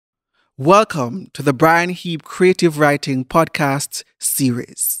Welcome to the Brian Heap Creative Writing Podcast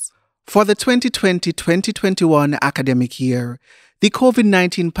series. For the 2020-2021 academic year, the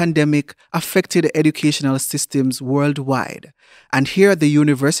COVID-19 pandemic affected educational systems worldwide, and here at the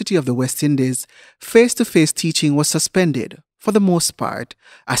University of the West Indies, face-to-face teaching was suspended, for the most part,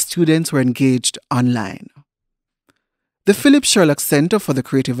 as students were engaged online. The Philip Sherlock Center for the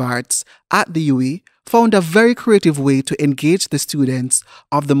Creative Arts at the UWI found a very creative way to engage the students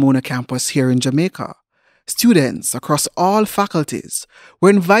of the Mona campus here in Jamaica. Students across all faculties were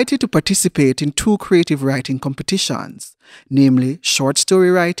invited to participate in two creative writing competitions, namely short story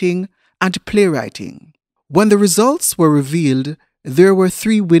writing and playwriting. When the results were revealed, there were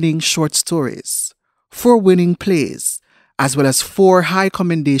 3 winning short stories, 4 winning plays, as well as 4 high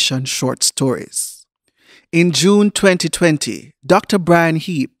commendation short stories. In June 2020, Dr. Brian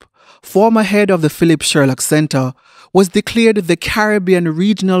Heap, former head of the Philip Sherlock Center, was declared the Caribbean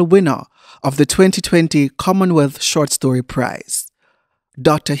regional winner of the 2020 Commonwealth Short Story Prize.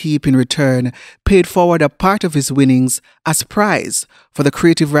 Dr. Heap, in return, paid forward a part of his winnings as prize for the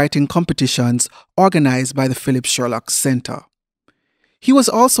creative writing competitions organized by the Philip Sherlock Center. He was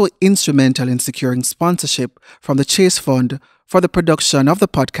also instrumental in securing sponsorship from the Chase Fund for the production of the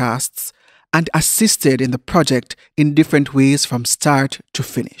podcasts and assisted in the project in different ways from start to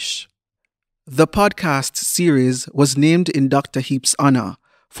finish. The podcast series was named in Dr. Heap's honor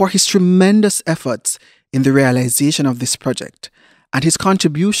for his tremendous efforts in the realization of this project and his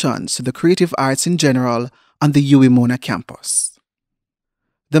contributions to the creative arts in general on the UWI Mona campus.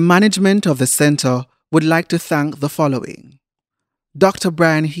 The management of the center would like to thank the following: Dr.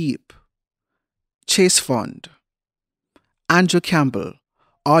 Brian Heap, Chase Fund, Andrew Campbell,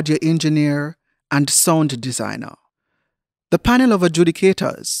 audio engineer and sound designer. The panel of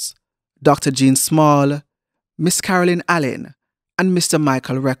adjudicators: Dr. Jean Small, Miss Carolyn Allen, and Mr.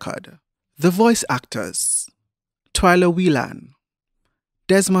 Michael Reckord. The voice actors: Twyla Whelan,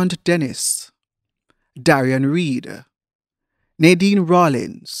 Desmond Dennis, Darian Reed, Nadine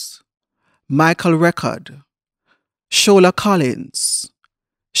Rawlins, Michael Reckord, Shola Collins,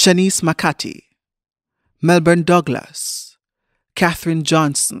 Shanice Makati, Melbourne Douglas, Catherine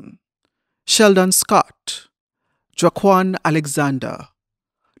Johnson, Sheldon Scott, Jaquan Alexander,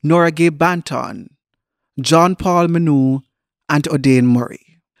 Nora Gay Banton, John Paul Manu, and O'Dane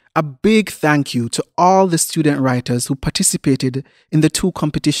Murray. A big thank you to all the student writers who participated in the 2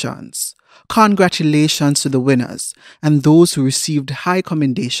 competitions. Congratulations to the winners and those who received high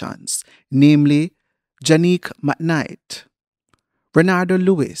commendations, namely Janique McKnight, Renardo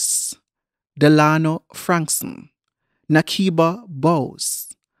Lewis, Delano Frankson, Nakiba Bowes,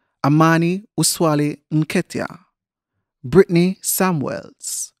 Amani Uswali Nketia, Brittany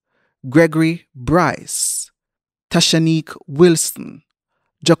Samuels, Gregory Bryce, Tashanique Wilson,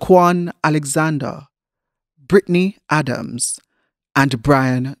 Jaquan Alexander, Brittany Adams, and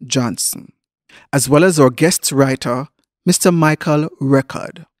Brian Johnson, as well as our guest writer, Mr. Michael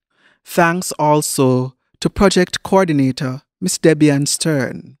Reckord. Thanks also to project coordinator, Miss Debbie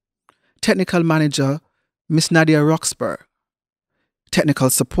Stern, technical manager, Miss Nadia Roxburgh, technical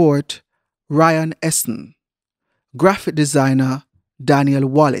support, Ryan Essen, graphic designer, Daniel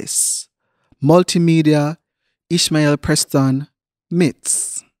Wallace, multimedia, Ishmael Preston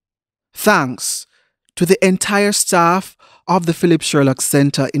Mitz. Thanks to the entire staff of the Philip Sherlock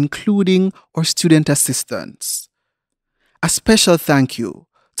Center, including our student assistants. A special thank you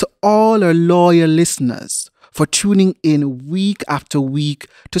to all our loyal listeners for tuning in week after week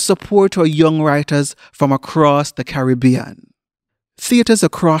to support our young writers from across the Caribbean. Theaters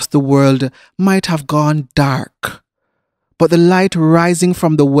across the world might have gone dark, but the light rising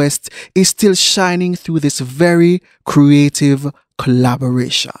from the West is still shining through this very creative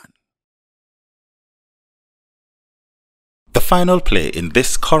collaboration. The final play in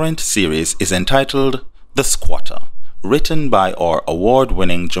this current series is entitled The Squatter, written by our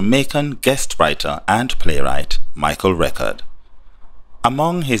award-winning Jamaican guest writer and playwright, Michael Reckord.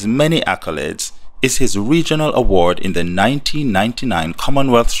 Among his many accolades is his regional award in the 1999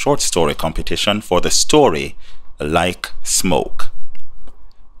 Commonwealth Short Story Competition for the story Like Smoke.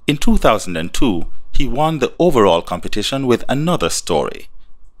 In 2002, he won the overall competition with another story,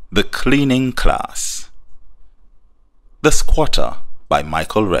 The Cleaning Class. The Squatter by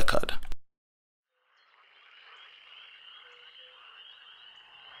Michael Reckord.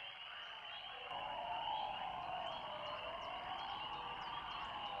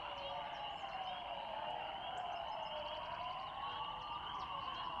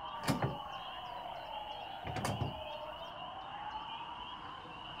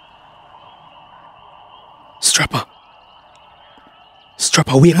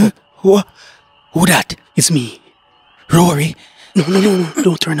 Strapper, wake up. Who that? It's me. Rory? No.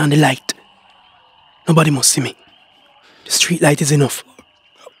 Don't turn on the light. Nobody must see me. The street light is enough.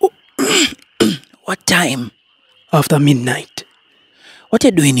 What time? After midnight. What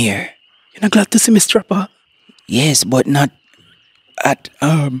you doing here? You're not glad to see me, Strapper? Yes, but not at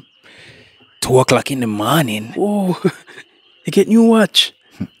 2 o'clock in the morning. Oh, you get new watch.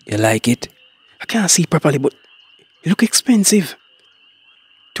 You like it? I can't see properly, but it look expensive.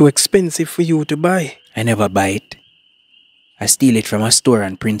 Too expensive for you to buy. I never buy it. I steal it from a store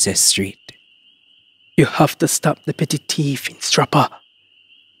on Princess Street. You have to stop the petty thief in Strapper.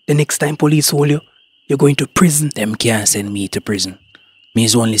 The next time police hold you, you're going to prison. Them can't send me to prison. Me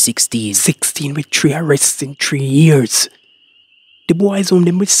is only 16. 16 with 3 arrests in 3 years. The boys home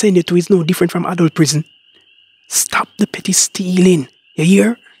them will send you to is no different from adult prison. Stop the petty stealing. You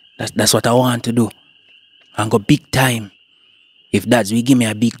hear? That's what I want to do. And go big time. If dads will give me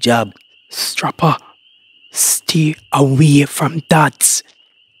a big job. Strapper, stay away from dads.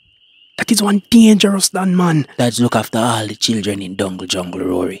 That is one dangerous than man. Dads look after all the children in Dungle Jungle,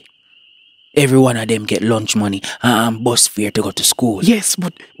 Rory. Every one of them get lunch money and bus fare to go to school. Yes,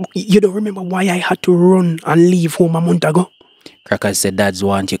 but you don't remember why I had to run and leave home a month ago? Crackers said dads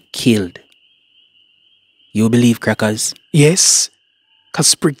want you killed. You believe Crackers? Yes, because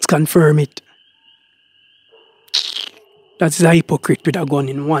Spriggs confirm it. That's a hypocrite with a gun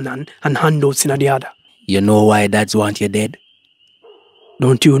in one hand and handouts in the other. You know why dads want you dead?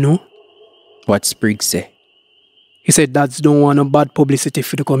 Don't you know? What Spriggs say? He said dads don't want no bad publicity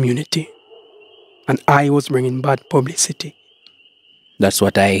for the community. And I was bringing bad publicity. That's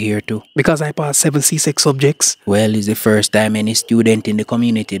what I hear too. Because I passed 7 C6 subjects. Well, it's the first time any student in the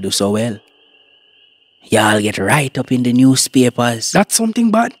community do so well. Y'all get right up in the newspapers. That's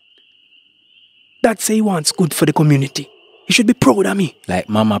something bad. Dad say he wants good for the community. He should be proud of me. Like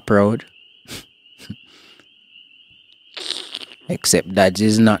mama proud. Except Dad's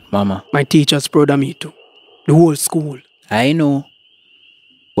is not mama. My teacher's proud of me too. The whole school. I know.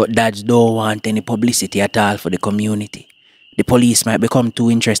 But dads don't want any publicity at all for the community. The police might become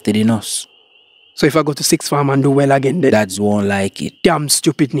too interested in us. So if I go to 6th form and do well again, then dads won't like it. Damn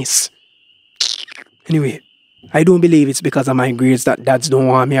stupidness. Anyway, I don't believe it's because of my grades that dads don't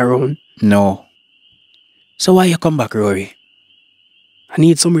want me around. No. So why you come back, Rory? I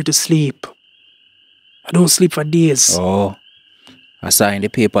need somewhere to sleep. I don't sleep for days. Oh. I saw in the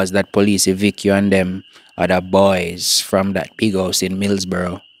papers that police evict you and them other boys from that big house in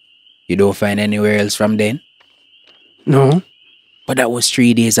Millsboro. You don't find anywhere else from then? No. But that was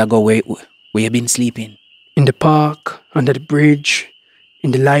 3 days ago. Where you been sleeping? In the park, under the bridge,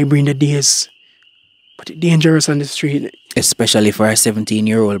 in the library in the days. But it's dangerous on the street. Especially for a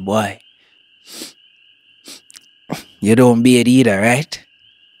 17-year-old boy. You don't bathe either, right?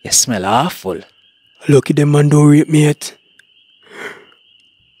 You smell awful. Lucky them man don't rape me yet.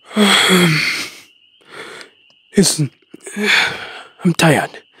 Listen, I'm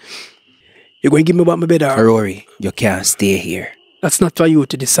tired. You're going to give me back my bed, or? Rory, you can't stay here. That's not for you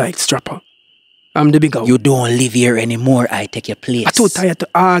to decide, Strapper. I'm the big guy. You don't live here anymore. I take your place. I'm too tired to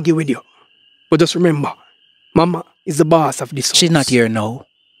argue with you. But just remember, Mama is the boss of this house. She's not here now.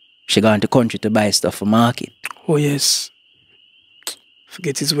 She gone to country to buy stuff for market. Oh, yes.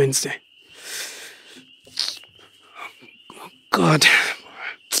 Forget it's Wednesday. Oh, God.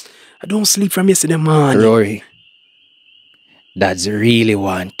 I don't sleep from yesterday morning. Rory, Dads really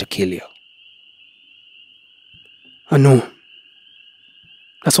want to kill you. I know.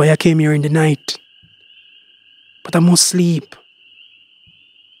 That's why I came here in the night. But I must sleep.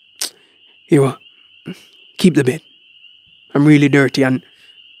 Here, keep the bed. I'm really dirty and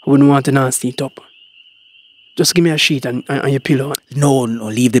I wouldn't want to nasty it up. Just give me a sheet and your pillow. No,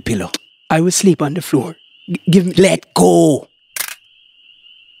 leave the pillow. I will sleep on the floor. Give me... Let go!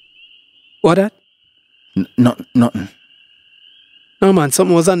 What that? Nothing. No man,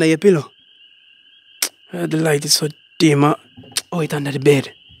 something was under your pillow. The light is so dim. Oh, it's under the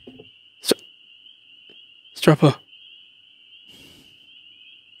bed. Strapper.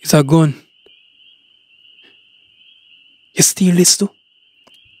 It's a gun. You steal this too?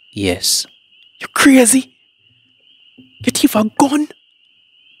 Yes. You crazy? You thief a gun?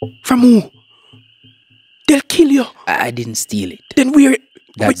 From who? They'll kill you. I didn't steal it. Then where?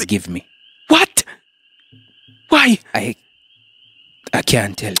 Dads give me. What? Why? I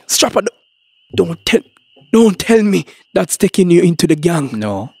can't tell you. Strapper, don't tell me that's taking you into the gang.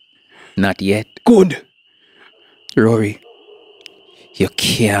 No, not yet. Good. Rory, you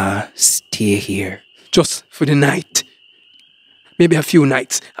can't stay here. Just for the night. Maybe a few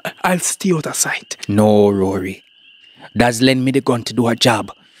nights. I'll stay out of sight. No, Rory. Dad's lend me the gun to do a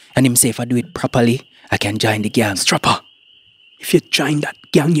job. And him say if I do it properly, I can join the gang. Strapper, if you join that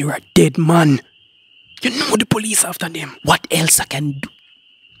gang, you're a dead man. You know the police after them. What else I can do?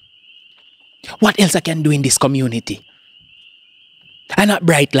 What else I can do in this community? I'm not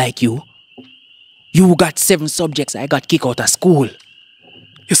bright like you. You got 7 subjects, I got kicked out of school.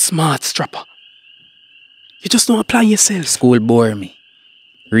 You're smart, Strapper. You just don't apply yourself. School bore me.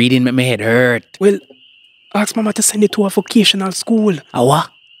 Reading make my head hurt. Well, ask Mama to send you to a vocational school. A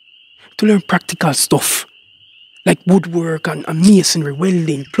what? To learn practical stuff. Like woodwork and masonry,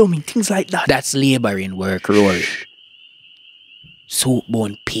 welding, plumbing, things like that. That's labouring work, Rory. Soup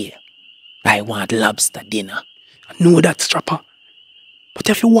bone pay. I want lobster dinner. I know that, Strapper. But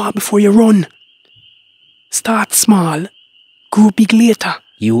if you walk before you run, start small, grow big later.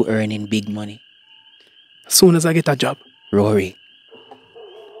 You earning big money? As soon as I get a job. Rory,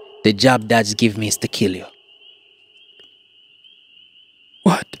 the job dads give me is to kill you.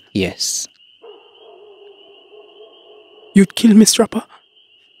 What? Yes. You'd kill me, Strapper?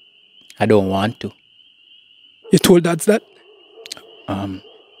 I don't want to. You told dads that?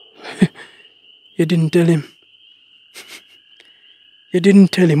 You didn't tell him. You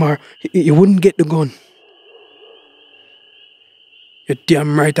didn't tell him, or you wouldn't get the gun. You're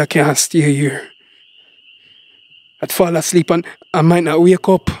damn right I can't stay here. I'd fall asleep and I might not wake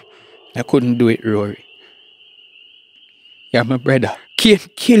up. I couldn't do it, Rory. You're my brother. Kill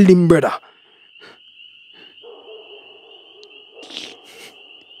him, brother.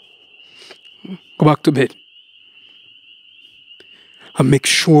 Go back to bed. And make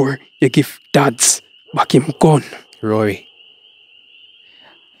sure you give dads back him gun. Rory,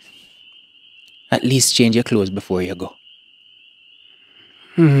 at least change your clothes before you go.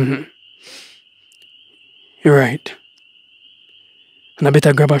 You're right. And I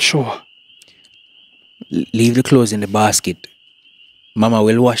better grab a shower. Leave the clothes in the basket. Mama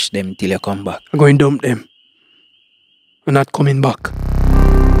will wash them till you come back. I'm going to dump them. I'm not coming back.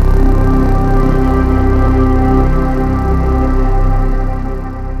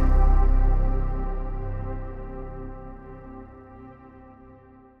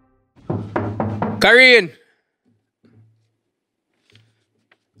 Karine!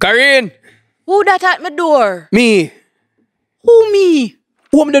 Karine! Who that at my door? Me. Who me?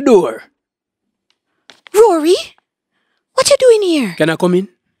 Open the door. Rory? What you doing here? Can I come in?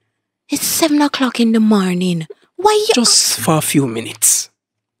 It's 7 o'clock in the morning. Why you... Just for a few minutes.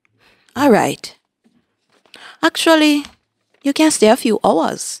 Alright. Actually, you can stay a few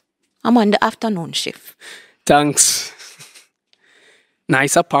hours. I'm on the afternoon shift. Thanks.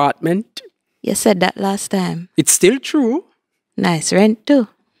 Nice apartment. You said that last time. It's still true. Nice rent too.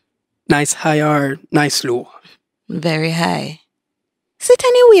 Nice high or nice low? Very high. Sit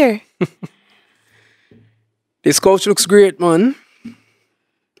anywhere. This couch looks great, man.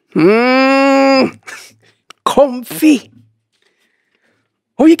 Comfy.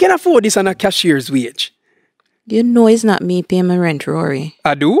 How you can afford this on a cashier's wage? You know it's not me paying my rent, Rory.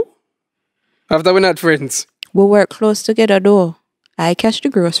 I do? After we're not friends. We work close together though. I cash the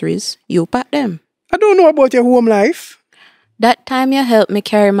groceries, you pack them. I don't know about your home life. That time you helped me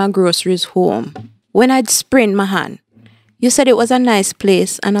carry my groceries home, when I'd sprained my hand, you said it was a nice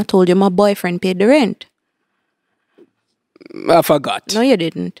place and I told you my boyfriend paid the rent. I forgot. No, you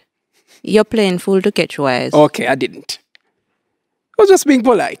didn't. You're playing fool to catch wise. Okay, I didn't. I was just being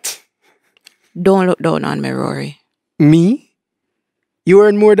polite. Don't look down on me, Rory. Me? You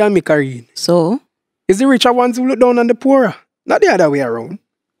earn more than me, Karine. So? It's the richer ones who look down on the poorer, not the other way around.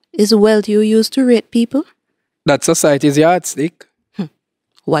 Is wealth you use to rate people? That society's yardstick.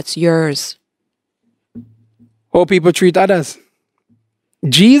 What's yours? How people treat others.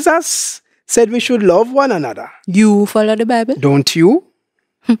 Jesus said we should love one another. You follow the Bible? Don't you?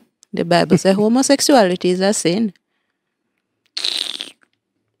 The Bible says homosexuality is a sin.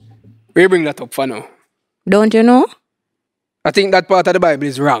 We bring that up for now. Don't you know? I think that part of the Bible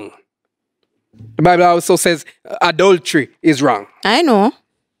is wrong. The Bible also says adultery is wrong. I know.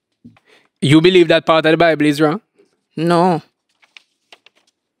 You believe that part of the Bible is wrong? No.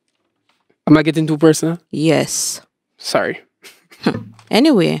 Am I getting too personal? Yes. Sorry.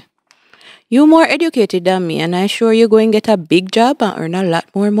 Anyway, you're more educated than me and I'm sure you're going to get a big job and earn a lot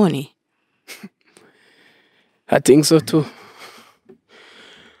more money. I think so too.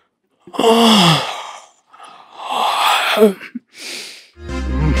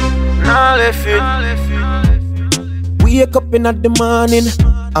 Wake up in the morning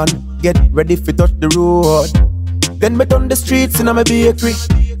and get ready for touch the road. Then me down the streets in my bakery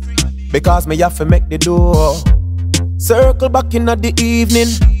because me have to make the door. Circle back in the evening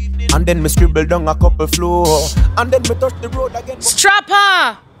and then me scribble down a couple floor and then me touch the road again.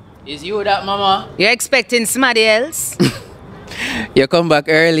 Strapper! Is you that, mama? You're expecting somebody else? You come back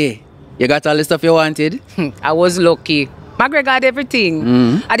early. You got all the stuff you wanted? I was lucky. Margaret got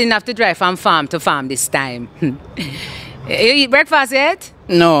everything. I didn't have to drive from farm to farm this time. You eat breakfast yet?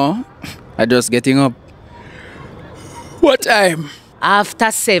 No. I just getting up. What time?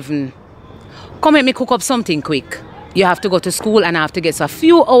 After 7. Come let me cook up something quick. You have to go to school and I have to get a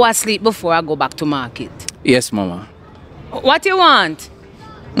few hours sleep before I go back to market. Yes, mama. What you want?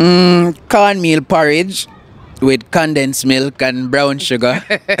 Cornmeal porridge with condensed milk and brown sugar.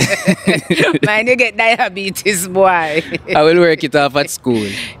 Man, you get diabetes, boy. I will work it off at school.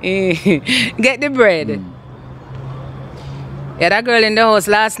 Get the bread. Yeah, that girl in the house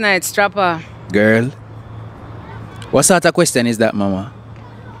last night, strapper. Girl? What sort of question is that, mama?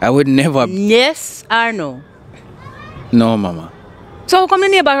 I would never... Yes or no? No, mama. So how come the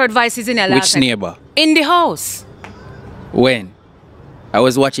neighbor heard voices in your last Which neighbor? In the house. When? I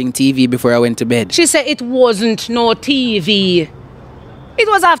was watching TV before I went to bed. She said it wasn't no TV. It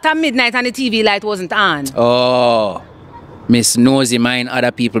was after midnight and the TV light wasn't on. Oh. Miss Nosy mind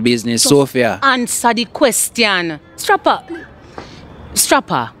other people business, Sophia. Answer the question. Strapper.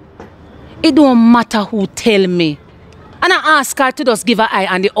 It don't matter who tell me. And I ask her to just give her eye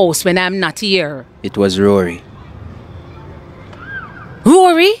on the house when I'm not here. It was Rory.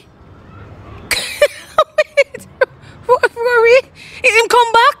 Rory? Wait. Rory? Him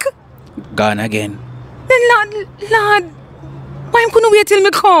come back? Gone again. Then lad, why him couldn't wait till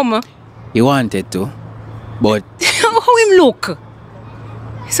me come? He wanted to, but... How him look?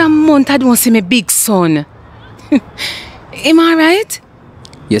 It's a month I don't see my big son. Am I right?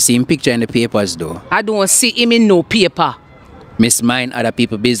 You see him picture in the papers though. I don't see him in no paper. Miss Mind other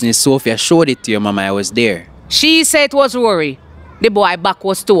people business, Sophia showed it to your mama, I was there. She said it was Rory. The boy back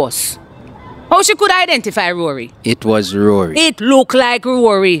was to us. How she could identify Rory? It was Rory. It looked like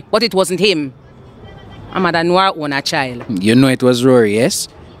Rory, but it wasn't him. I'm a know her own a child. You know it was Rory, yes?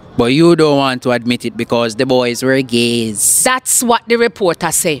 But you don't want to admit it because the boys were gays. That's what the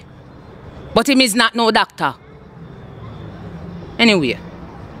reporter say. But him is not no doctor. Anyway,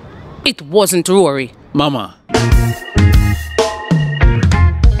 it wasn't Rory. Mama.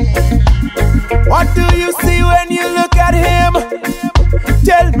 What do you see when you look at him?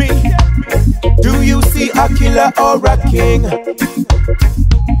 Tell me, do you see a killer or a king?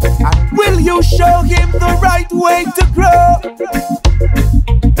 And will you show him the right way to grow?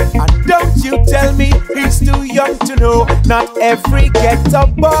 And don't you tell me he's too young to know. Not every ghetto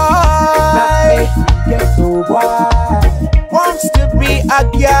boy wants to be a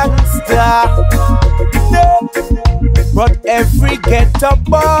gangster. No, but every ghetto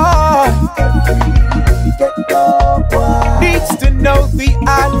boy needs to know the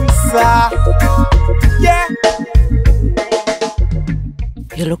answer. Yeah.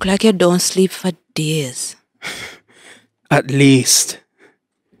 You look like you don't sleep for days. At least.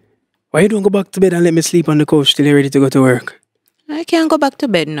 Why you don't go back to bed and let me sleep on the couch till you're ready to go to work? I can't go back to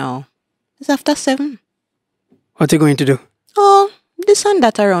bed now. It's after 7. What are you going to do? Oh, this and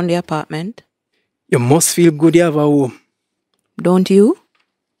that around the apartment. You must feel good you have a home. Don't you?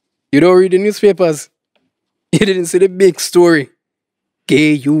 You don't read the newspapers. You didn't see the big story.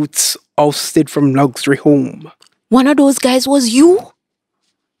 Gay youths ousted from luxury home. One of those guys was you?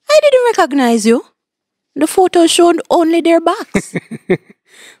 I didn't recognize you. The photo showed only their backs.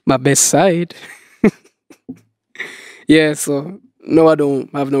 My best side. Yeah, so no, I don't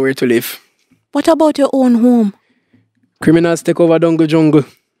have nowhere to live. What about your own home? Criminals take over Dungle Jungle.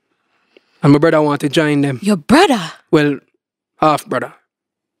 And my brother want to join them. Your brother? Well, half brother.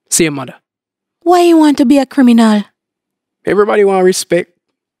 Same mother. Why you want to be a criminal? Everybody want respect.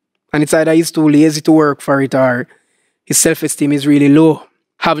 And it's either he's too lazy to work for it or his self-esteem is really low.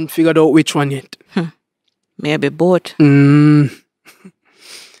 Haven't figured out which one yet. Maybe both. I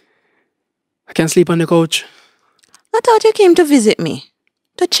can sleep on the couch. I thought you came to visit me.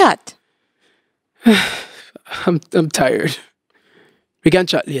 To chat. I'm tired. We can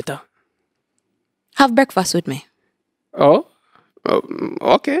chat later. Have breakfast with me. Oh?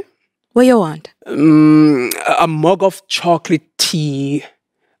 Okay. What you want? A mug of chocolate tea,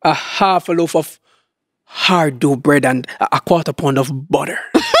 a half a loaf of hard dough bread, and a quarter pound of butter.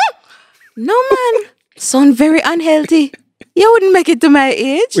 No, man. Sound very unhealthy. You wouldn't make it to my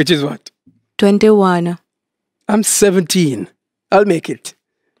age. Which is what? 21. I'm 17. I'll make it.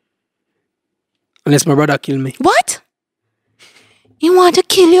 Unless my brother kill me. What? He want to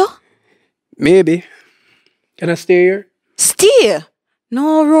kill you? Maybe. Can I stay here? Stay?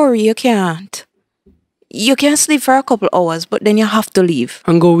 No, Rory, you can't. You can sleep for a couple hours, but then you have to leave.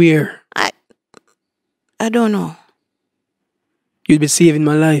 And go where? I don't know. you'd be saving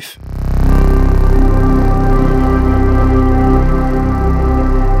my life.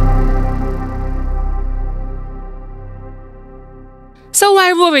 So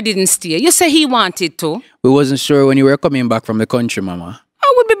why Rory didn't stay? You say he wanted to. We wasn't sure when you were coming back from the country, Mama.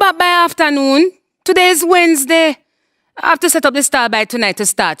 I would be back by afternoon. Today is Wednesday. I have to set up the stall by tonight to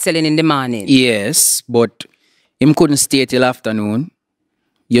start selling in the morning. Yes, but him couldn't stay till afternoon.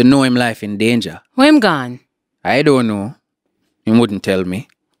 You know him life in danger. Where him gone? I don't know. He wouldn't tell me.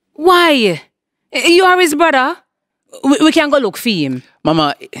 Why? You are his brother. We can go look for him.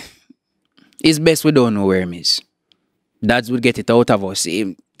 Mama, it's best we don't know where him is. Dads would get it out of us.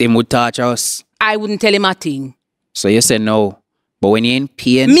 Him would touch us. I wouldn't tell him a thing. So you say no. But when you in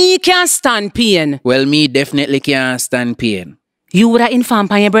pain... Me can't stand pain. Well, me definitely can't stand pain. You would have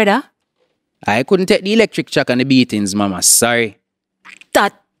informed on your brother? I couldn't take the electric shock and the beatings, Mama. Sorry.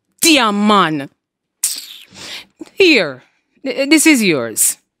 That damn man. Here. This is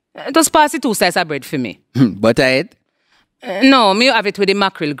yours. Just pass the 2 slices of bread for me. Butter it? No, me have it with the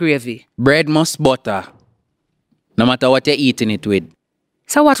mackerel gravy. Bread must butter. No matter what you're eating it with.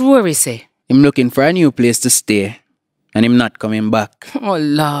 So what Rory say? Him looking for a new place to stay. And him not coming back. Oh,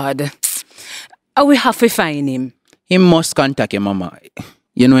 Lord. We have to find him. Him must contact you, Mama.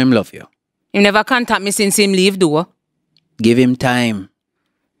 You know him love you. He never contact me since him leave, though. Give him time.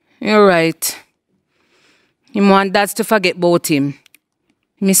 You're right. Him want dads to forget about him.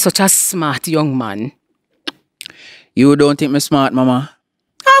 He's such a smart young man. You don't think me smart, Mama?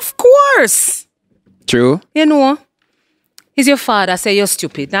 Of course. True? You know, it's your father say you're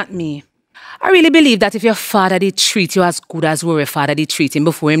stupid, not me. I really believe that if your father did treat you as good as Rory's father did treat him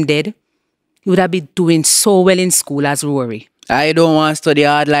before him dead, you would have been doing so well in school as Rory. I don't want to study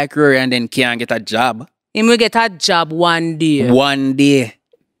hard like Rory and then can't get a job. Him will get a job one day. One day.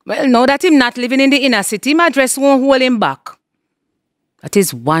 Well, now that him not living in the inner city, my address won't hold him back. That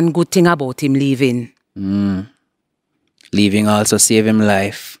is one good thing about him leaving. Leaving also save him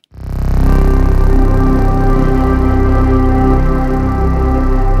life.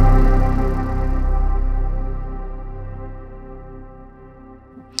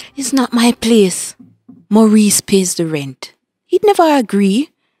 It's not my place. Maurice pays the rent. He'd never agree.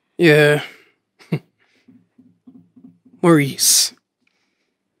 Yeah. Maurice.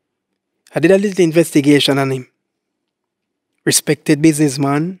 I did a little investigation on him. Respected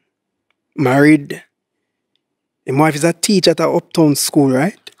businessman. Married. His wife is a teacher at a uptown school,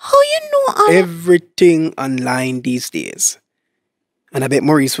 right? How you know Everything online these days. And I bet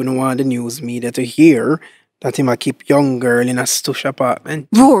Maurice wouldn't want the news media to hear that him a keep young girl in a stush apartment.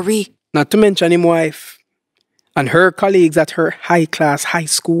 Rory. Not to mention him wife. And her colleagues at her high-class high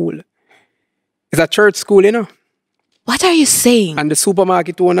school. It's a church school, you know. What are you saying? And the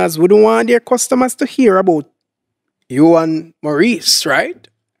supermarket owners wouldn't want their customers to hear about you and Maurice, right?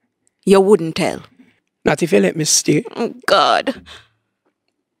 You wouldn't tell. Not if you let me stay. Oh, God.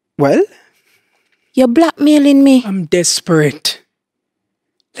 Well? You're blackmailing me. I'm desperate.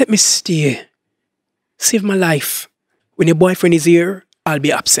 Let me stay. Save my life. When your boyfriend is here, I'll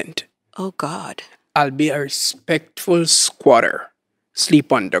be absent. Oh, God. I'll be a respectful squatter.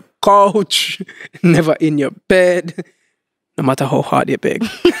 Sleep on the couch. Never in your bed. No matter how hard you beg.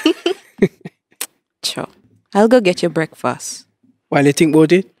 Sure. I'll go get your breakfast. While you think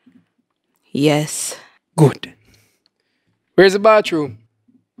about it? Yes. Good. Where's the bathroom?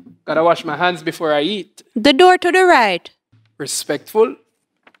 Gotta wash my hands before I eat. The door to the right. Respectful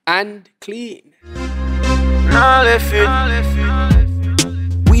and clean.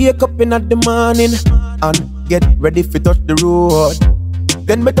 Wake up in the morning and get ready for touch the road.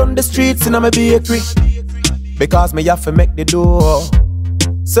 Then me down the streets in my bakery because me have to make the door.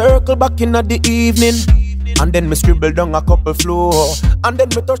 Circle back in the evening and then me scribble down a couple floor. And then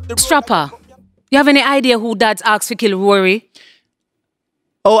me touch the Strapper, you have any idea who dads asked to kill Rory?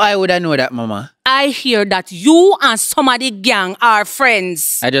 Oh, I would have known that, Mama. I hear that you and some of the gang are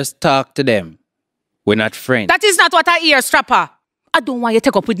friends. I just talk to them. We're not friends. That is not what I hear, Strapper. I don't want you to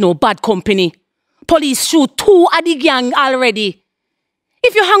take up with no bad company. Police shoot 2 of the gang already.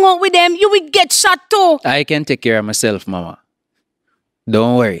 If you hang out with them, you will get shot too. I can take care of myself, Mama.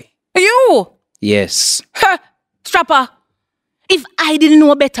 Don't worry. You? Yes. Strapper, if I didn't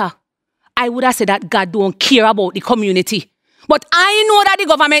know better, I would have said that God don't care about the community. But I know that the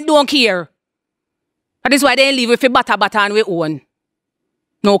government don't care. That is why they live with a bata and we own.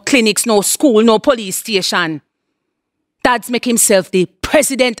 No clinics, no school, no police station. Dad's make himself the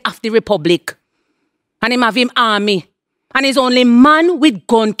president of the republic. And him have him army. And his only man with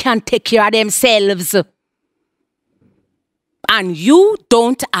gun can take care of themselves. And you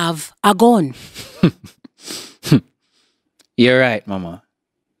don't have a gun. You're right, Mama.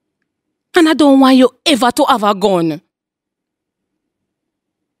 And I don't want you ever to have a gun.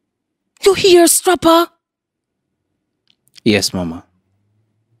 You hear, Strapper? Yes, Mama.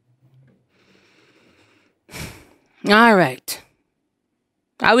 All right.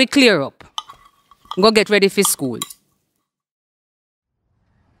 I will clear up. Go get ready for school.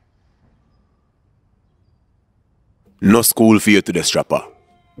 No school for you today, Strapper.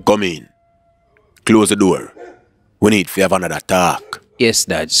 Come in. Close the door. We need to have another talk. Yes,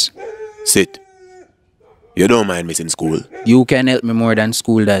 Dads. Sit. You don't mind missing school? You can help me more than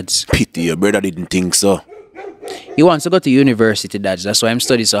school, Dads. Pity your brother didn't think so. He wants to go to university, Dads. That's why I'm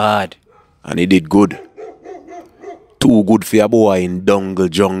studying so hard. And he did good. Too good for a boy in Dungle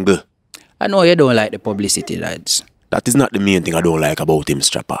Jungle. I know you don't like the publicity, Dads. That is not the main thing I don't like about him,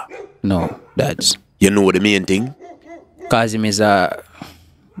 Strapper. No, Dads. You know the main thing? Cause him is a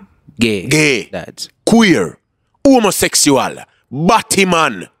gay. Gay. Dads. Queer. Homosexual. Batty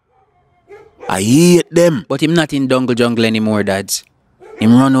man. I hate them. But him not in Dungle Jungle anymore, Dads.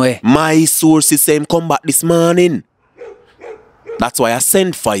 Him run away. My sources say him come back this morning. That's why I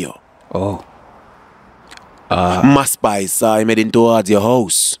sent for you. Oh. My spies saw him heading towards your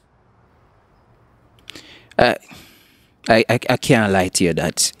house. I can't lie to you,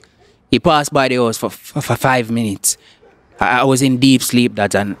 Dads. He passed by the house for 5 minutes. I was in deep sleep,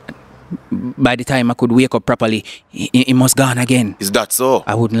 Dads, and by the time I could wake up properly, he must gone again. Is that so?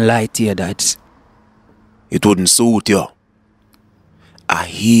 I wouldn't lie to you, Dads. It wouldn't suit you. I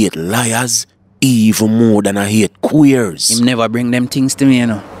hate liars even more than I hate queers. Him never bring them things to me, you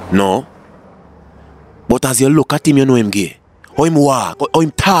know. No. But as you look at him, you know him gay. How him walk, how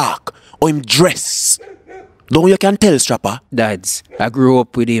him talk, how him dress. Don't you can tell, Strapper? Dads, I grew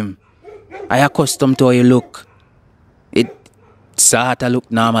up with him. I accustomed to how you look. It sort of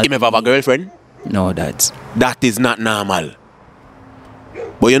look normal. Him ever have a girlfriend? No, Dads. That is not normal.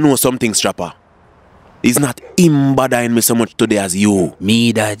 But you know something, Strapper? It's not him bothering me so much today as you.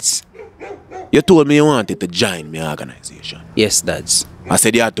 Me, Dads. You told me you wanted to join my organization. Yes, Dads. I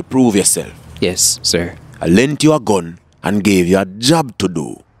said you had to prove yourself. Yes, sir. I lent you a gun and gave you a job to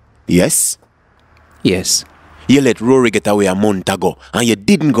do. Yes? Yes. You let Rory get away a month ago and you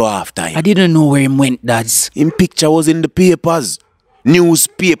didn't go after him. I didn't know where him went, Dads. Him picture was in the papers.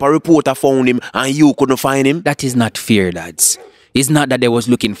 Newspaper reporter found him and you couldn't find him. That is not fair, Dads. It's not that they was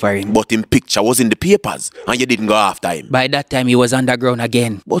looking for him. But him picture was in the papers and you didn't go after him. By that time, he was underground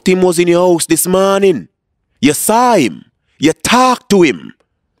again. But him was in your house this morning. You saw him. You talked to him.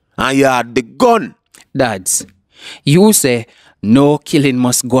 And you had the gun. Dads, you say no killing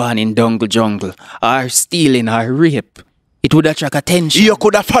must go on in Dungle Jungle, or stealing or rape. It would attract attention. You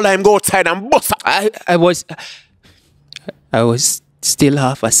could have followed him go outside and bust. I was still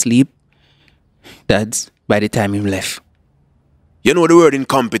half asleep, Dads, by the time him left. You know the word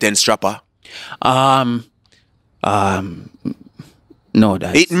incompetent, Strapper? No,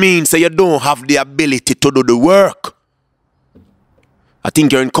 Dads. It means that you don't have the ability to do the work. I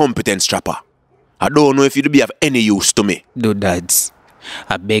think you're incompetent, Strapper. I don't know if you'd be of any use to me. Do, Dads.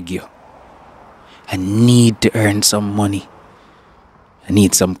 I beg you. I need to earn some money. I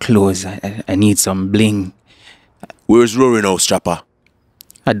need some clothes. I need some bling. Where's Rory now, Strapper?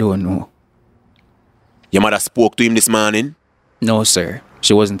 I don't know. Your mother spoke to him this morning? No, sir.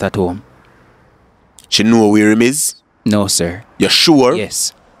 She wasn't at home. She know where him is? No, sir. You sure?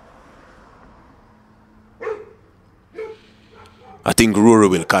 Yes. I think Rory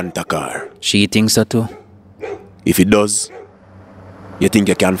will contact her. She thinks so too? If he does, you think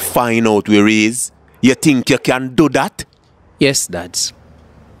you can find out where he is? You think you can do that? Yes, Dads.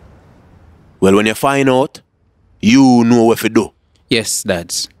 Well, when you find out, you know what to do. Yes,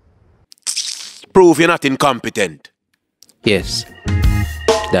 Dads. Prove you're not incompetent. Yes,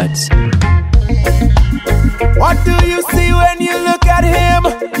 Dads. What do you see when you look at him?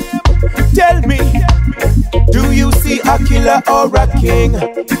 Tell me, do you see a killer or a king?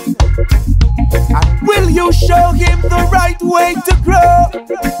 And will you show him the right way to grow?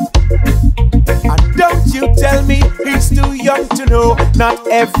 And don't you tell me he's too young to know. Not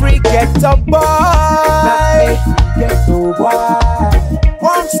every ghetto boy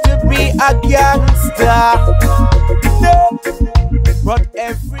wants to be a gangster. No, but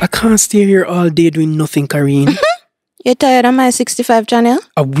every... I can't stay here all day doing nothing, Karine. You tired of my 65 channel?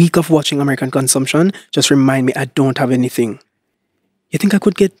 A week of watching American consumption just remind me I don't have anything. You think I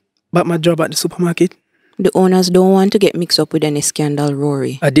could get back my job at the supermarket? The owners don't want to get mixed up with any scandal,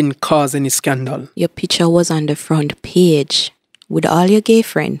 Rory. I didn't cause any scandal. Your picture was on the front page with all your gay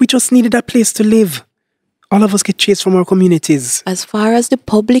friends. We just needed a place to live. All of us get chased from our communities. As far as the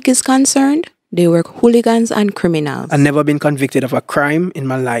public is concerned, They were hooligans and criminals. I've never been convicted of a crime in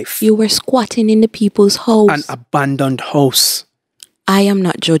my life. You were squatting in the people's house. An abandoned house. I am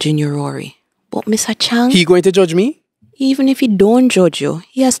not judging you, Rory. But Mr. Chang, He going to judge me? even if he don't judge you,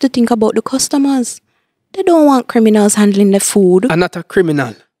 he has to think about the customers. They don't want criminals handling the food. I'm not a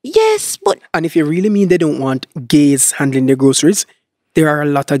criminal. Yes, but And if you really mean they don't want gays handling their groceries, there are a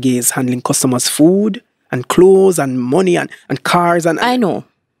lot of gays handling customers' food and clothes and money and cars and... I know.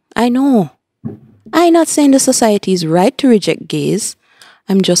 I'm not saying the society is right to reject gays.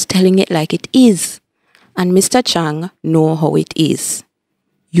 I'm just telling it like it is. And Mr. Chang know how it is.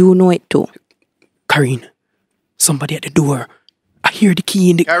 You know it too. Karine, somebody at the door. I hear the key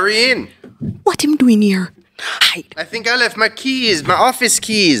in the... Karine, What him doing here? Hide. I think I left my keys, my office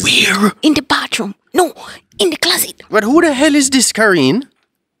keys. Where? In the bathroom. No, in the closet. But who the hell is this, Karine?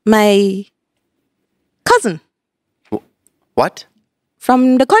 My cousin What?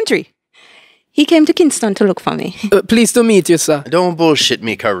 from the country. He came to Kingston to look for me. Pleased to meet you, sir. Don't bullshit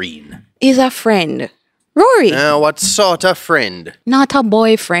me, Karine. He's a friend. Rory, What sort of friend? not a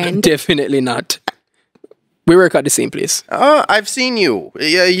boyfriend. Definitely not. We work at the same place. Oh, I've seen you.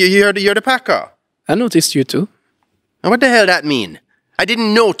 You're the packer. I noticed you too. What the hell that mean? I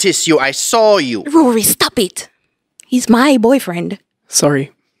didn't notice you. I saw you. Rory, stop it. He's my boyfriend.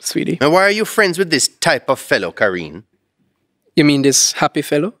 Sorry, sweetie. Now, why are you friends with this type of fellow, Karine? You mean this happy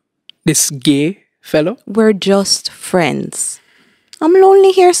fellow? This gay fellow? We're just friends. I'm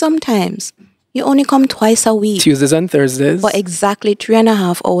lonely here sometimes. You only come twice a week. Tuesdays and Thursdays. For exactly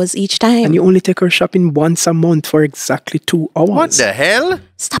 3.5 hours each time. And you only take her shopping once a month for exactly 2 hours. What the hell?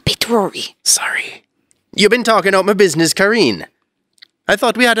 Stop it, Rory. Sorry. You've been talking out my business, Karine. I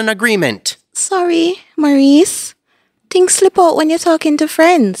thought we had an agreement. Sorry, Maurice. Things slip out when you're talking to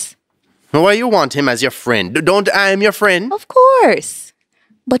friends. Why you want him as your friend? Don't I am your friend? Of course.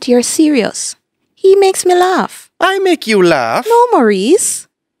 But you're serious. He makes me laugh. I make you laugh. No, Maurice.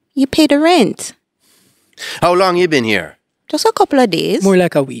 You pay the rent. How long you been here? Just a couple of days. More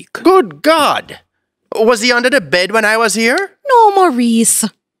like a week. Good God! Was he under the bed when I was here? No, Maurice.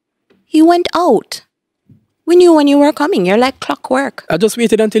 He went out. We knew when you were coming. You're like clockwork. I just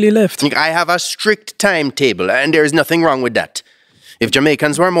waited until he left. I have a strict timetable, and there's nothing wrong with that. If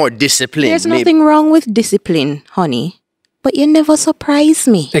Jamaicans were more disciplined, There's nothing wrong with discipline, honey. But you never surprise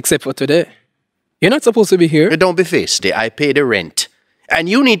me. Except for today. You're not supposed to be here. Don't be feisty. I pay the rent. And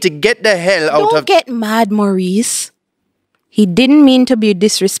you need to get the hell out Don't of... get mad, Maurice. He didn't mean to be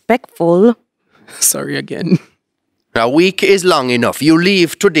disrespectful. Sorry again. A week is long enough. You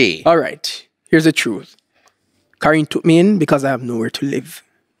leave today. All right. Here's the truth. Karine took me in because I have nowhere to live.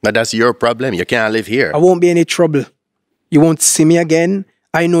 But that's your problem. You can't live here. I won't be any trouble. You won't see me again.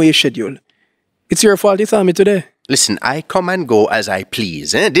 I know your schedule. It's your fault you saw me today. Listen, I come and go as I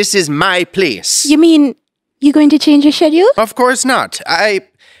please. This is my place. You mean you're going to change your schedule? Of course not. I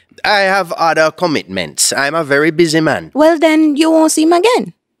have other commitments. I'm a very busy man. Well, then you won't see him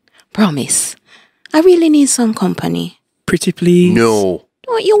again. Promise. I really need some company. Pretty please. No.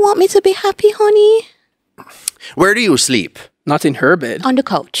 Don't you want me to be happy, honey? Where do you sleep? Not in her bed. On the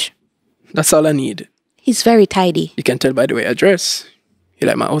couch. That's all I need. He's very tidy. You can tell by the way I dress. You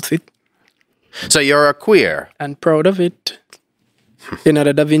like my outfit? So you're a queer. And proud of it. You know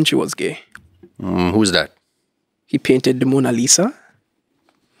that Da Vinci was gay. Who's that? He painted the Mona Lisa.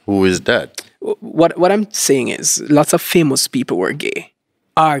 Who is that? What I'm saying is, lots of famous people were gay.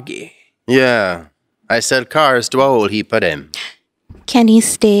 Are gay. Yeah. I sell cars to a whole heap of them. Can he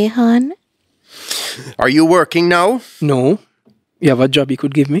stay, hon? Are you working now? No. You have a job you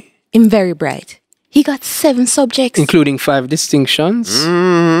could give me? I'm very bright. He got 7 subjects. Including 5 distinctions.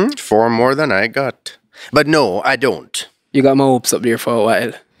 4 more than I got. But no, I don't. You got my hopes up there for a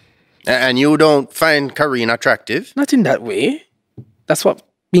while. And you don't find Karine attractive? Not in that way. That's what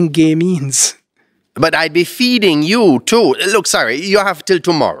being gay means. But I'd be feeding you too. Look, sorry, you have till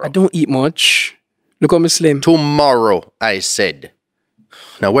tomorrow. I don't eat much. Look how I'm slim. Tomorrow, I said.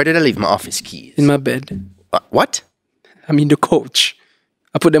 Now, where did I leave my office keys? In my bed. What? I mean the couch.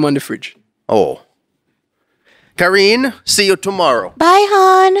 I put them on the fridge. Oh. Karine, see you tomorrow. Bye,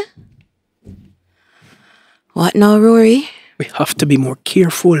 hon. What now, Rory? We have to be more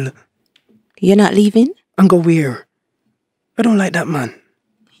careful. You're not leaving? And go where? I don't like that man.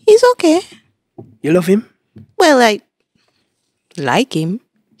 He's okay. You love him? Well, I like him.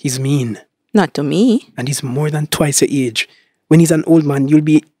 He's mean. Not to me. And he's more than twice your age. When he's an old man, you'll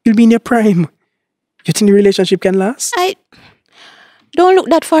be in your prime. You think the relationship can last? I don't look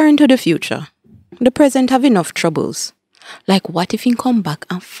that far into the future. The present have enough troubles. Like what if he come back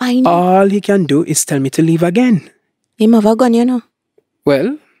and find All he can do is tell me to leave again. him have a gun, you know?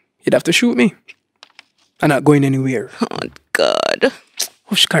 Well, He'd have to shoot me. I'm not going anywhere. Oh, God.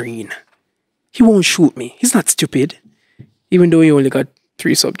 Hush, Karine. He won't shoot me. He's not stupid. Even though he only got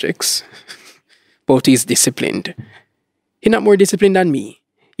 3 subjects. But he's disciplined. He's not more disciplined than me.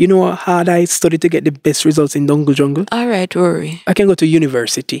 You know how hard I studied to get the best results in Dungle Jungle? All right, Rory. I can go to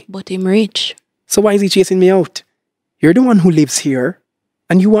university. But him rich. So why is he chasing me out? You're the one who lives here.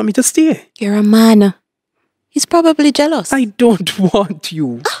 And you want me to stay. You're a man. He's probably jealous. I don't want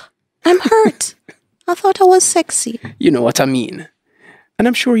you. I'm hurt. I thought I was sexy. You know what I mean. And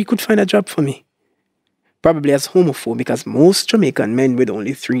I'm sure he could find a job for me. Probably as homophobe because most Jamaican men with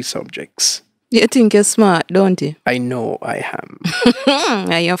only 3 subjects. You think you're smart, don't you? I know I am.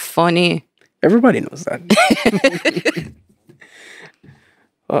 You're funny. Everybody knows that.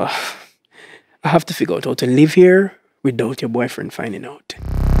 I have to figure out how to live here without your boyfriend finding out.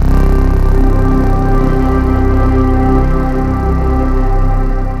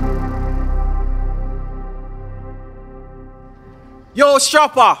 Yo,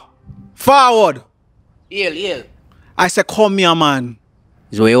 strapper, forward. Yield. I say, come here, man.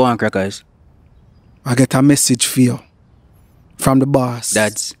 Is what you want, Crackers? I get a message for you from the boss.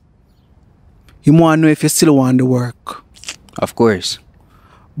 Dads. He want to know if you still want the work. Of course.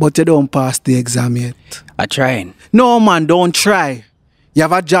 But you don't pass the exam yet. I trying. No, man, don't try. You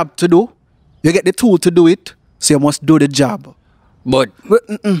have a job to do. You get the tool to do it, so you must do the job. But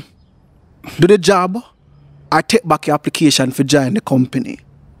Do the job, or take back your application for join the company.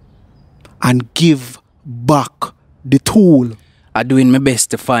 And give back the tool. I'm doing my best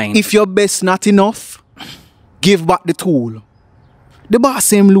to find. If your best not enough, give back the tool. The boss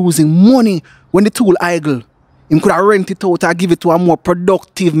say him losing money when the tool idle. Him could have rent it out or give it to a more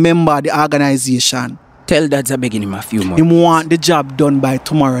productive member of the organization. Tell Dads I'm begging him a few months. Him want the job done by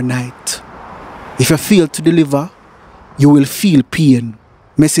tomorrow night. If you fail to deliver, you will feel pain.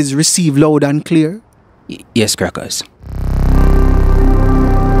 Message received loud and clear. Yes, Crackers.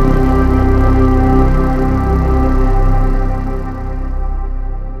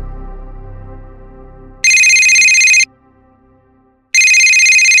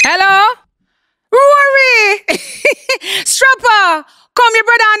 Hello? Rory! Strapper! Come your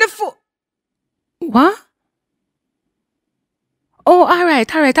brother on the phone. What? Oh, all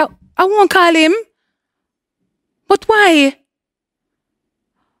right. I won't call him. But why?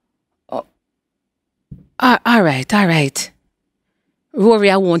 Oh. All right. Rory,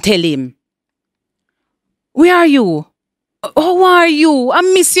 I won't tell him. Where are you? How are you? I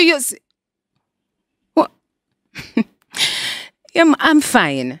miss you. What? I'm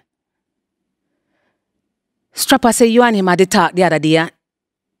fine. Strapper said you and him had the talk the other day.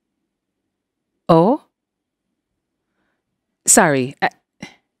 Oh? Sorry.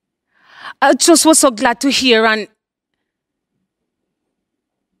 I just was so glad to hear and...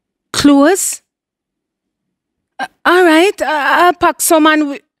 Clothes? All right. I'll pack some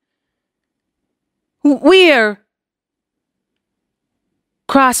and... Where?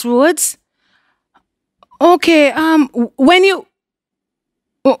 Crossroads? Okay, when you...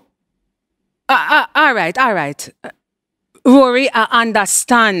 all right. Rory, I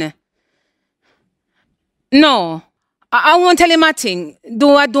understand. No, I won't tell him a thing.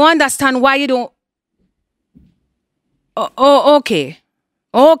 I don't understand why you don't... Okay.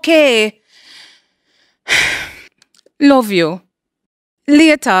 Love you.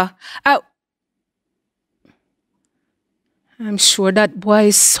 Later, I'm sure that boy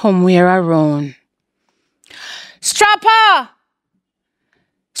is somewhere around. Strapper!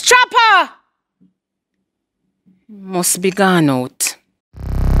 Must be gone out.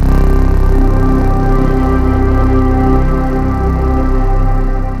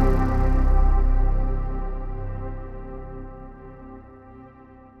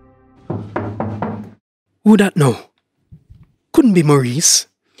 Who that know? Couldn't be Maurice.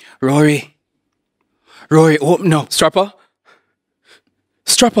 Rory, open up. Strapper,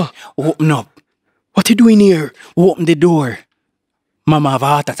 Open up. what you doing here? Open the door. Mama have a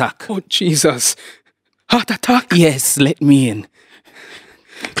heart attack. Oh, Jesus. Heart attack? Yes, let me in.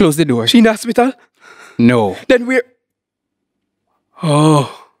 Close the door. She in the hospital? No. Then we're...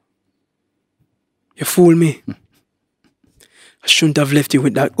 Oh. You fool me. I shouldn't have left you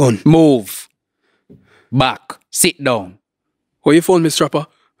with that gun. Move. Back. Sit down. Where you found me, Strapper?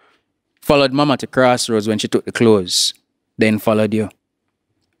 Followed Mama to Crossroads when she took the clothes. Then followed you.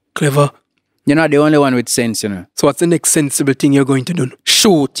 Clever. You're not the only one with sense, you know. So what's the next sensible thing you're going to do?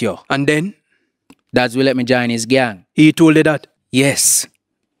 Shoot you. And then? Dads will let me join his gang. He told you that? Yes.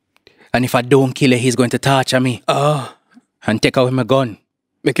 And if I don't kill her, he's going to torture me. Ah. And take away my gun.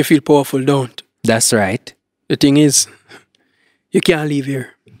 Make you feel powerful, don't? That's right. The thing is, you can't leave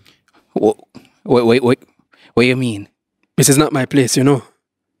here. What you mean? This is not my place, you know.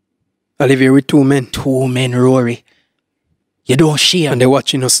 I live here with 2 men. 2 men, Rory. You don't share. And they're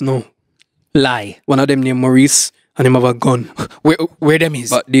watching us now. Lie. One of them named Maurice, and him have a gun. Where them is?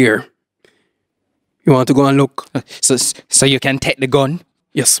 But there. You want to go and look? So you can take the gun?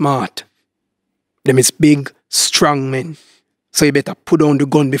 You're smart. Them is big, strong men. So you better put down the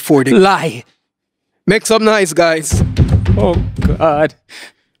gun before they... Lie. Make some noise, guys. Oh, God.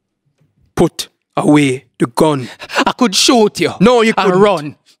 Put away the gun. I could shoot you. No, you couldn't. And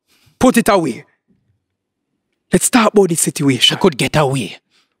run. Put it away. Let's talk about this situation. I could get away.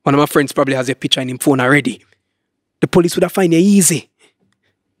 One of my friends probably has your picture in his phone already. The police would have found you easy.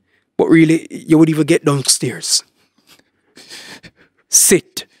 But really, you would even get downstairs.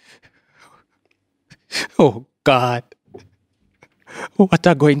 Sit. Oh, God. What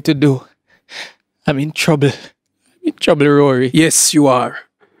am I going to do? I'm in trouble. I'm in trouble, Rory. Yes, you are.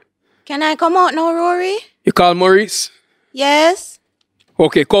 Can I come out now, Rory? You call Maurice? Yes.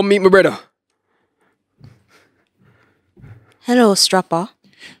 Okay, come meet my brother. Hello, Strapper.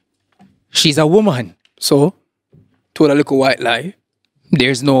 She's a woman. So? Told a little white lie.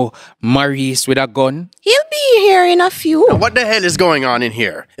 There's no Maurice with a gun. He'll be here in a few. What the hell is going on in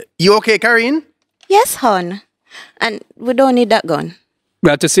here? You okay, Karine? Yes, hon. And we don't need that gun.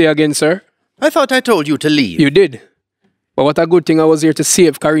 Glad to see you again, sir. I thought I told you to leave. You did. But what a good thing I was here to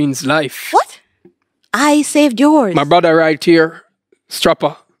save Karine's life. What? I saved yours. My brother right here,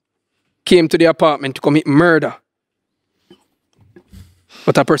 Strapper, came to the apartment to commit murder.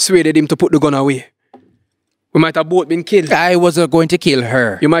 But I persuaded him to put the gun away. We might have both been killed. I wasn't going to kill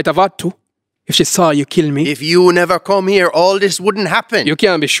her. You might have had to. If she saw you kill me. If you never come here, all this wouldn't happen. You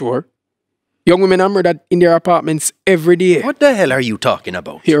can't be sure. Young women are murdered in their apartments every day. What the hell are you talking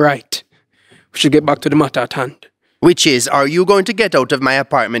about? You're right. We should get back to the matter at hand. Which is, are you going to get out of my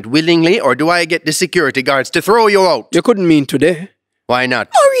apartment willingly, or do I get the security guards to throw you out? You couldn't mean today. Why not?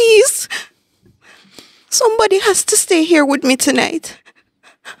 Maurice! Somebody has to stay here with me tonight.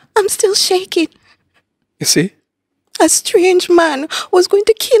 I'm still shaking. You see? A strange man was going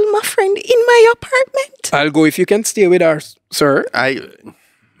to kill my friend in my apartment. I'll go if you can stay with her, sir. I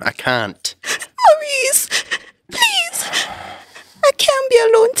can't. Maurice, please. I can't be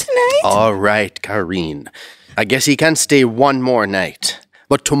alone tonight. All right, Karine. I guess he can stay one more night.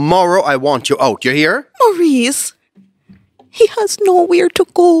 But tomorrow I want you out. You hear? Maurice, he has nowhere to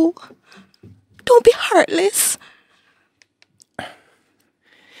go. Don't be heartless.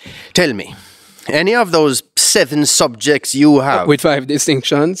 Tell me, any of those 7 subjects you have With 5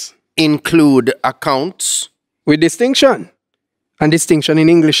 distinctions. include accounts? With distinction. And distinction in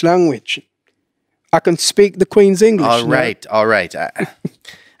English language. I can speak the Queen's English. All right.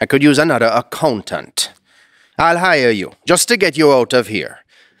 I could use another accountant. I'll hire you, just to get you out of here.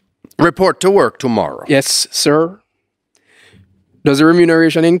 Report to work tomorrow. Yes, sir. Does the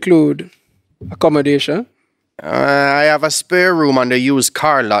remuneration include accommodation? I have a spare room on the used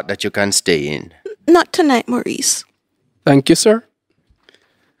car lot that you can stay in. Not tonight, Maurice. Thank you, sir.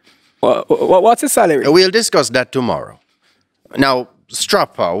 What's the salary? We'll discuss that tomorrow. Now,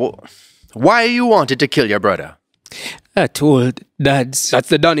 Strapper, why you wanted to kill your brother? I told Dads That's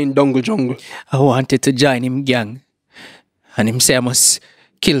the done in Dongle Jungle. I wanted to join him gang. And him say I must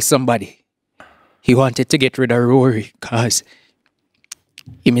kill somebody. He wanted to get rid of Rory because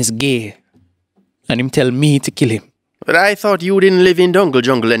him is gay. And him tell me to kill him. But I thought you didn't live in Dongle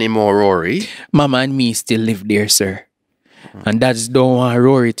Jungle anymore, Rory. Mama and me still live there, sir. And Dads don't want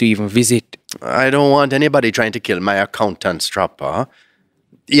Rory to even visit. I don't want anybody trying to kill my accountant, Strapper.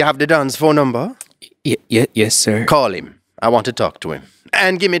 You have the Don's phone number? Yes, sir. Call him. I want to talk to him.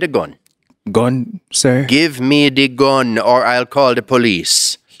 And give me the gun. Gun, sir? Give me the gun or I'll call the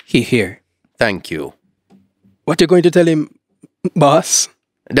police. Here. Thank you. What you going to tell him, boss?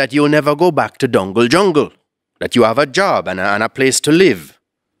 That you'll never go back to Dongle Jungle. That you have a job and a place to live.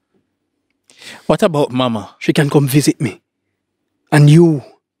 What about Mama? She can come visit me. And you,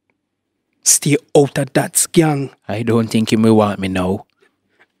 stay out of Dad's gang. I don't think he will want me now.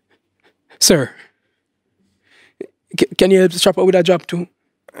 Sir, can you help Strapper with a job too?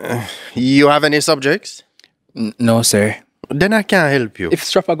 You have any subjects? No, sir. Then I can't help you. If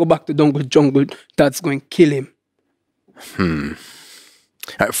Strapper go back to Dongle Jungle, Dad's going to kill him.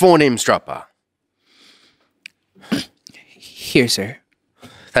 Phone him, Strapper. Here, sir.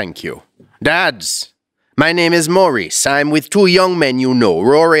 Thank you. Dads, my name is Maurice. I'm with 2 young men you know,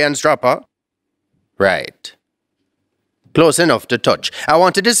 Rory and Strapper. Right. Close enough to touch. I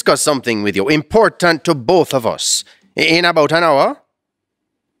want to discuss something with you, important to both of us. In about an hour?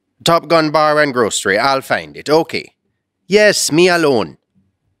 Top Gun Bar and Grocery, I'll find it. Okay. Yes, me alone.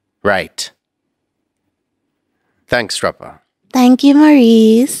 Right. Thanks, Strapper. Thank you,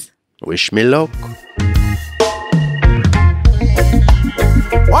 Maurice. Wish me luck.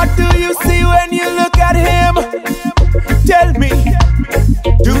 What do you see when you look at him? Tell me,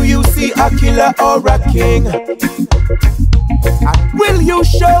 do you see a killer or a king? And will you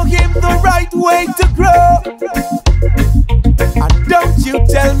show him the right way to grow? And don't you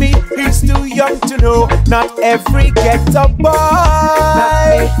tell me he's too young to know. Not every ghetto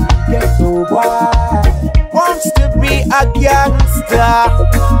boy wants to be a gangster.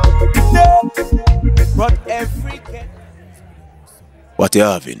 No, but every ghetto. What you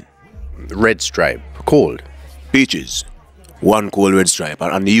having? Red stripe. Cold. Peaches. One cold red stripe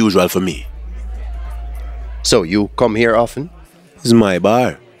and the usual for me. So you come here often? It's my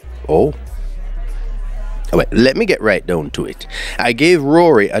bar. Oh. Wait, let me get right down to it. I gave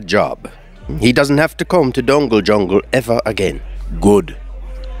Rory a job. He doesn't have to come to Dongle Jungle ever again. Good.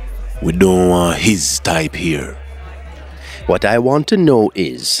 We don't want his type here. What I want to know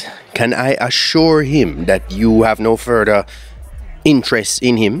is, can I assure him that you have no further interest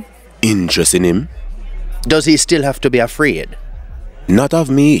in him? Interest in him? Does he still have to be afraid? Not of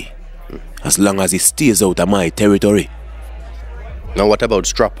me. As long as he stays out of my territory. Now what about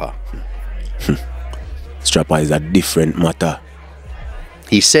Strapper? Strapper is a different matter.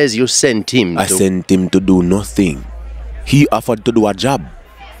 He says you sent him I sent him to do nothing. He offered to do a job.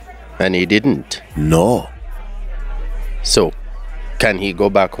 And he didn't? No. So, can he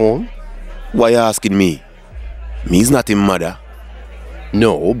go back home? Why you asking me? Me's not his mother.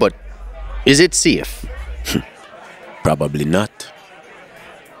 No, but is it safe? Probably not.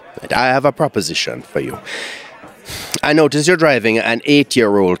 I have a proposition for you. I notice you're driving an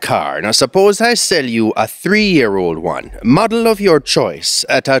 8-year-old car. Now suppose I sell you a 3-year-old one, model of your choice,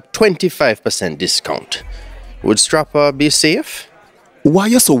 at a 25% discount. Would Strapper be safe? Why are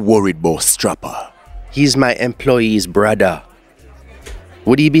you so worried about Strapper? He's my employee's brother.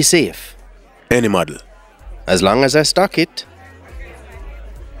 Would he be safe? Any model? As long as I stock it.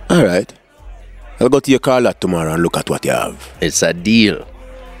 Alright. I'll go to your car lot tomorrow and look at what you have. It's a deal.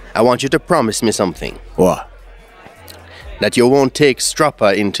 I want you to promise me something. What? That you won't take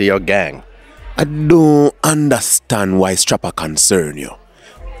Strapper into your gang. I don't understand why Strapper concern you.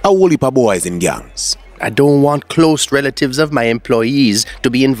 A whole heap of boys in gangs. I don't want close relatives of my employees to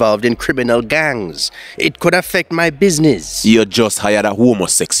be involved in criminal gangs. It could affect my business. You just hired a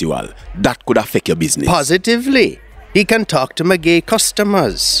homosexual. That could affect your business. Positively. He can talk to my gay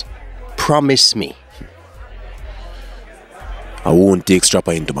customers. Promise me. I won't take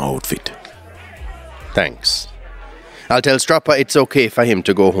Strapper into my outfit. Thanks. I'll tell Strapper it's okay for him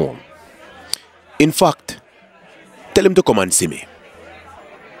to go home. In fact, tell him to come and see me.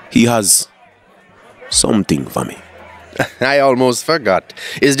 He has something for me. I almost forgot.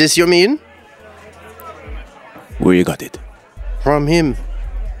 Is this you mean? Where you got it? From him.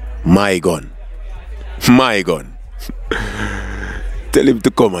 My gun. My gun. Tell him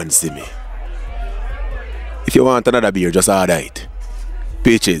to come and see me. If you want another beer, just order it.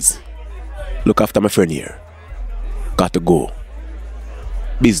 Peaches, look after my friend here. Got to go.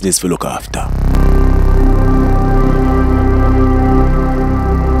 Business to look after.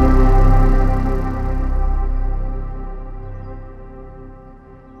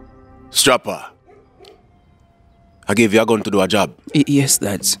 Strapper, I gave you a gun to do a job. Yes,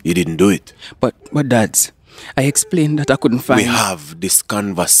 Dad. You didn't do it. But Dad, I explained that I couldn't find... We have this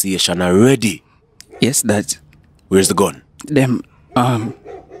conversation already. Yes, Dad. Where's the gun? Them,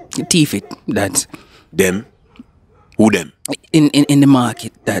 thief it, Dad. Them? Who them? In the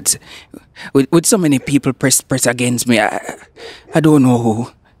market, Dad. With so many people press against me, I don't know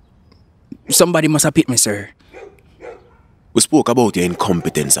who. Somebody must have picked me, sir. We spoke about your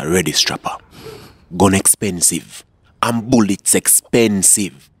incompetence already, Strapper. Gun expensive. And bullets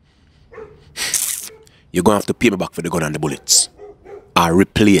expensive. You're gonna have to pay me back for the gun and the bullets. Or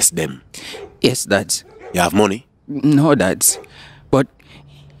replace them. Yes, Dad. You have money? No, Dad. But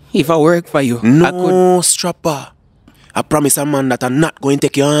if I work for you, no, I could... Strapper. I promise a man that I'm not going to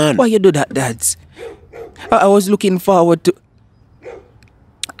take your hand. Why you do that, Dad? I was looking forward to...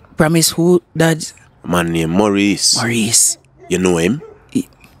 Promise who, Dad? A man named Maurice. Maurice. You know him?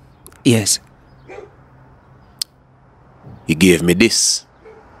 Yes. He gave me this.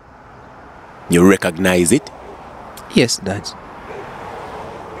 You recognize it? Yes, Dad.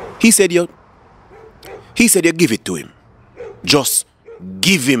 He said you give it to him. Just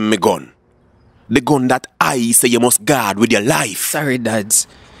give him my gun. The gun that I say you must guard with your life. Sorry, Dad.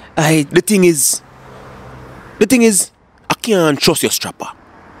 The thing is, I can't trust your Strapper.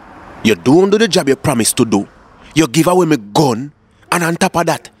 You don't do the job you promised to do. You give away my gun, and on top of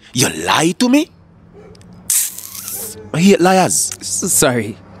that, You lie to me? I hate liars.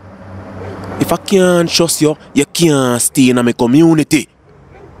 Sorry. If I can't trust you, you can't stay in my community.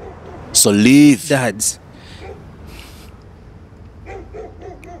 So leave. Dads.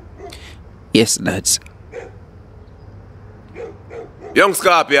 Yes, Dads. Young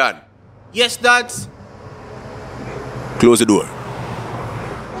Scorpion. Yes, Dads. Close the door.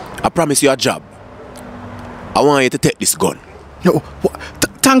 I promise you a job. I want you to take this gun. No,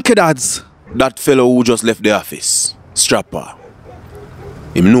 thank you, Dads. That fellow who just left the office, Strapper,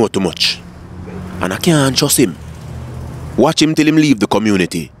 him know too much. And I can't trust him. Watch him till him leave the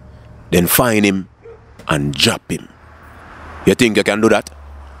community. Then find him and drop him. You think you can do that?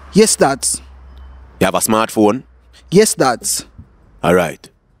 Yes, Dads. You have a smartphone? Yes, Dads. Alright.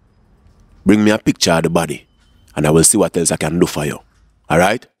 Bring me a picture of the body and I will see what else I can do for you.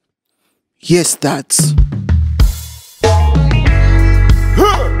 Alright? Yes, Dads.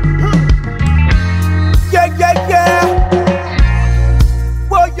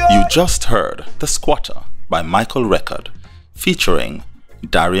 You just heard The Squatter by Michael Reckord, featuring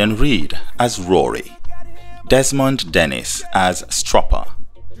Darian Reed as Rory, Desmond Dennis as Stropper,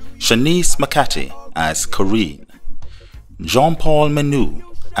 Shanice McCarthy as Corinne, Jean-Paul Menu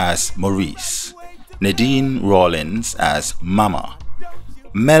as Maurice, Nadine Rawlins as Mama,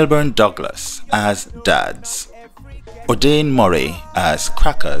 Melbourne Douglas as Dads, O'Dane Murray as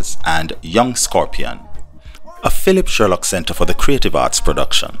Crackers and Young Scorpion. A Philip Sherlock Center for the Creative Arts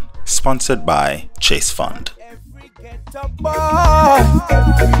production, sponsored by Chase Fund.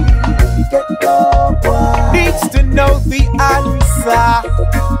 Needs to know the answer.